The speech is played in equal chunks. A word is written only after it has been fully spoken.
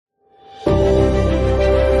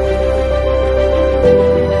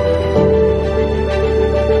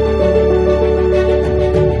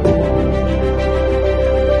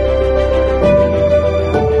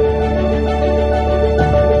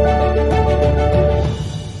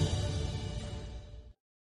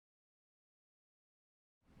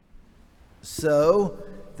So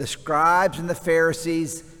the scribes and the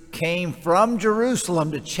Pharisees came from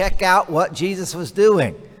Jerusalem to check out what Jesus was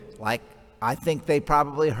doing. Like, I think they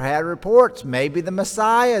probably had reports. Maybe the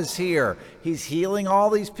Messiah's here. He's healing all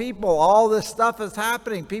these people. All this stuff is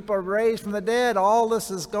happening. People are raised from the dead. All this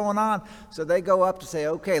is going on. So they go up to say,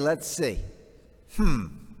 okay, let's see.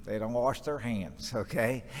 They don't wash their hands,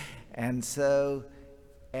 okay? And so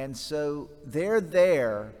they're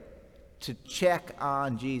there to check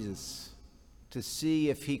on Jesus, to see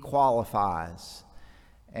if he qualifies.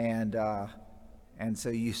 And so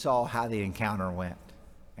you saw how the encounter went.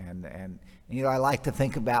 And you know, I like to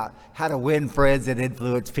think about how to win friends and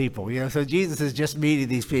influence people. You know, so Jesus is just meeting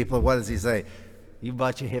these people. What does he say? You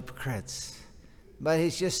bunch of hypocrites. But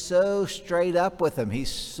he's just so straight up with them.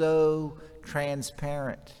 He's so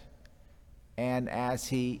transparent. And as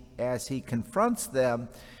he confronts them,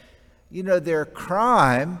 you know, their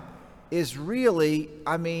crime is really,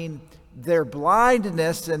 their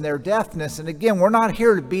blindness and their deafness. And again, we're not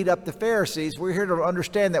here to beat up the Pharisees. We're here to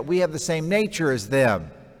understand that we have the same nature as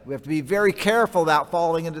them. We have to be very careful about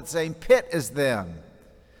falling into the same pit as them.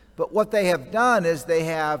 But what they have done is they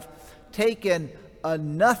have taken a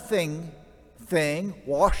nothing thing,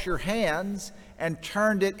 wash your hands, and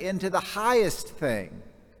turned it into the highest thing.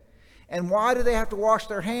 And why do they have to wash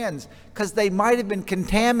their hands? Because they might have been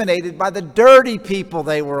contaminated by the dirty people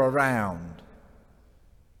they were around.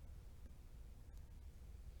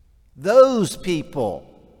 Those people.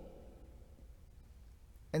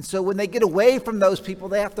 And so when they get away from those people,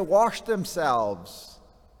 they have to wash themselves.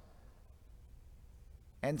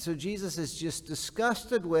 And so Jesus is just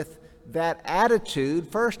disgusted with that attitude,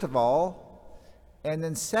 first of all, and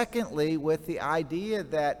then secondly, with the idea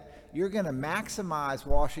that you're going to maximize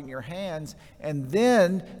washing your hands, and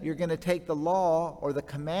then you're going to take the law or the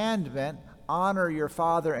commandment, honor your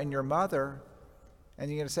father and your mother, and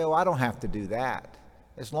you're going to say, well, I don't have to do that.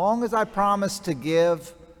 As long as I promise to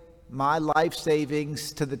give my life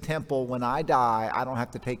savings to the temple when I die, I don't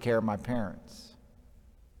have to take care of my parents.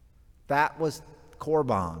 That was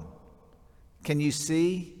Korban. Can you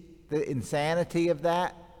see the insanity of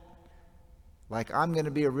that? Like, I'm going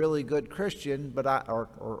to be a really good Christian, but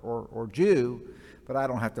or Jew, but I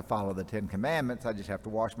don't have to follow the Ten Commandments. I just have to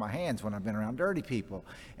wash my hands when I've been around dirty people.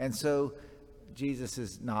 And so Jesus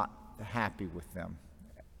is not happy with them,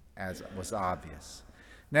 as was obvious.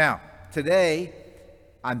 Now, today,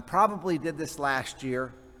 I probably did this last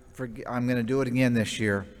year. I'm going to do it again this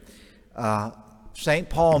year. St.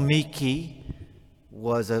 Paul Miki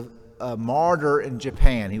was a martyr in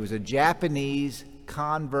Japan. He was a Japanese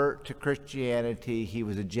convert to Christianity. He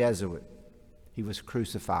was a Jesuit. He was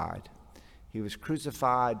crucified. He was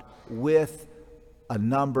crucified with a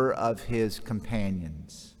number of his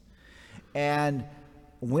companions. And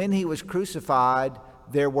when he was crucified,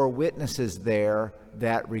 there were witnesses there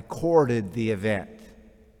that recorded the event.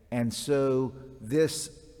 And so this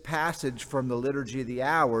passage from the Liturgy of the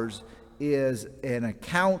Hours is an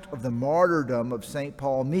account of the martyrdom of St.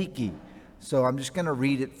 Paul Miki. So I'm just going to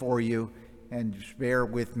read it for you, and just bear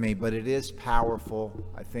with me, but it is powerful.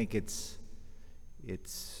 I think it's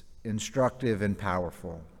instructive and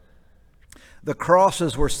powerful. The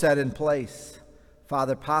crosses were set in place.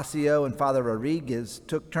 Father Pasio and Father Rodriguez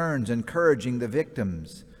took turns encouraging the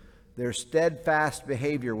victims. Their steadfast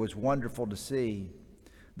behavior was wonderful to see.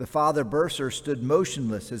 The Father Bursar stood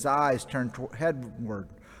motionless, his eyes turned heavenward.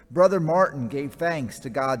 Brother Martin gave thanks to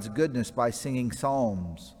God's goodness by singing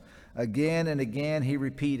psalms. Again and again he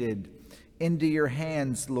repeated, "Into your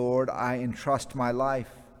hands, Lord, I entrust my life."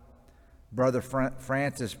 Brother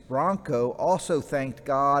Francis Branco also thanked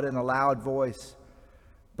God in a loud voice.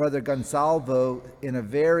 Brother Gonsalvo, in a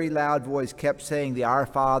very loud voice, kept saying the Our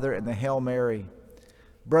Father and the Hail Mary.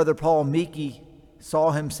 Brother Paul Miki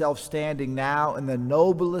saw himself standing now in the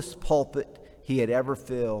noblest pulpit he had ever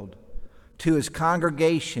filled. To his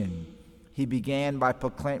congregation, he began by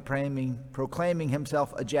proclaiming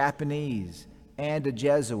himself a Japanese and a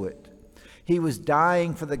Jesuit. He was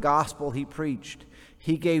dying for the gospel he preached.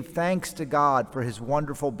 He gave thanks to God for his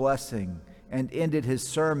wonderful blessing and ended his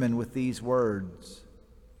sermon with these words: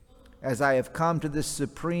 "As I have come to this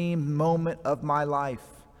supreme moment of my life,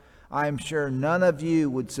 I am sure none of you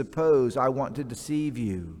would suppose I want to deceive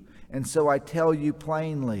you, and so I tell you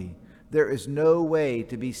plainly, there is no way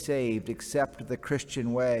to be saved except the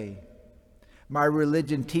Christian way. My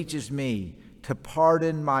religion teaches me to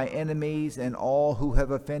pardon my enemies and all who have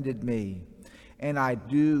offended me, and I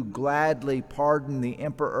do gladly pardon the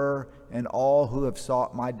emperor and all who have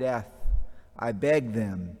sought my death. I beg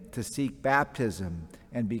them to seek baptism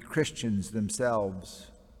and be Christians themselves."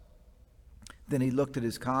 Then he looked at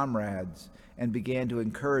his comrades and began to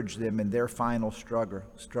encourage them in their final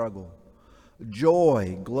struggle.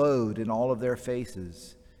 Joy glowed in all of their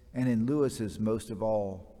faces, and in Lewis's most of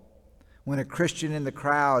all. When a Christian in the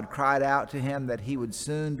crowd cried out to him that he would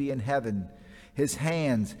soon be in heaven, his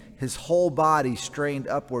hands, his whole body strained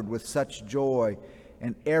upward with such joy,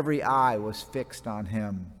 and every eye was fixed on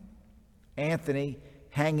him. Anthony,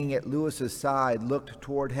 hanging at Lewis's side, looked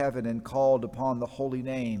toward heaven and called upon the holy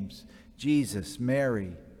names, Jesus,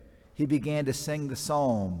 Mary. He began to sing the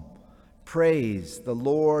psalm, "Praise the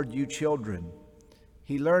Lord, you children."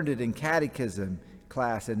 He learned it in catechism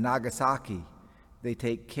class in Nagasaki. They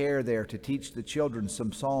take care there to teach the children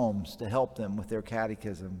some psalms to help them with their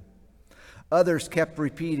catechism. Others kept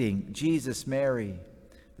repeating, "Jesus, Mary."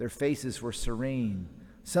 Their faces were serene.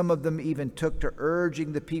 Some of them even took to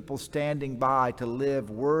urging the people standing by to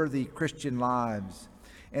live worthy Christian lives.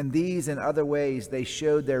 In these and other ways, they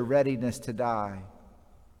showed their readiness to die.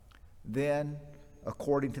 Then,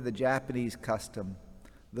 according to the Japanese custom,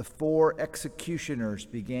 the 4 executioners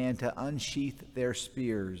began to unsheath their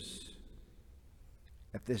spears.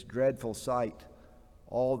 At this dreadful sight,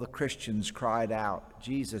 all the Christians cried out,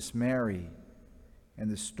 "Jesus, Mary," and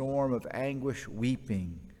the storm of anguish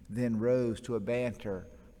weeping then rose to a banter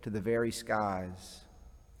to the very skies.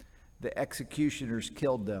 The executioners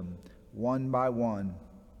killed them one by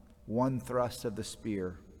one thrust of the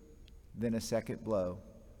spear, then a second blow.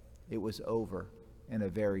 It was over in a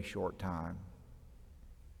very short time.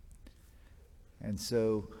 And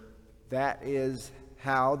so that is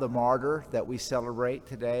how the martyr that we celebrate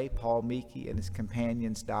today, Paul Miki, and his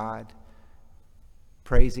companions died,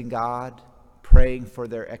 praising God, praying for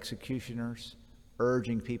their executioners,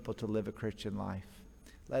 urging people to live a Christian life.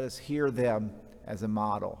 Let us hear them as a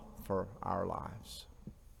model for our lives.